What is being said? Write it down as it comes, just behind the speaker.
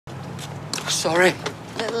Sorry.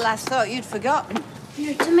 Little lass thought you'd forgotten.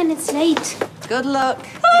 You're 2 minutes late. Good luck.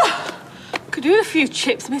 Oh, could do a few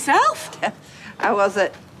chips myself. How was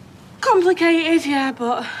it? Complicated, yeah,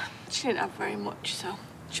 but she didn't have very much, so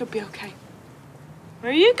she'll be okay.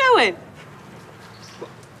 Where are you going?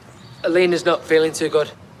 Alina's not feeling too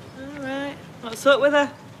good. All right. What's up with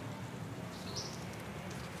her?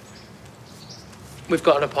 We've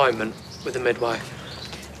got an appointment with a midwife.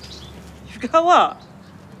 You've got what?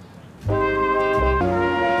 Are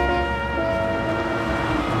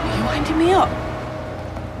you winding me up?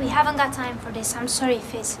 We haven't got time for this. I'm sorry,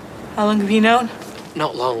 Fizz. How long have you known?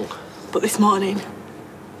 Not long. But this morning.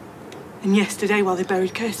 And yesterday, while they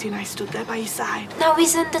buried Kirsty and I stood there by your side. Now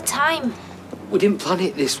isn't the time. We didn't plan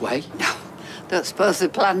it this way. No, don't suppose they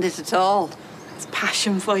planned it at all. It's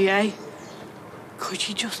passion for you, eh? Could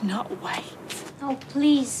you just not wait? No,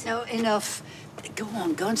 please. No, enough. Go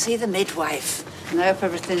on, go and see the midwife. And I hope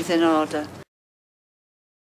everything's in order.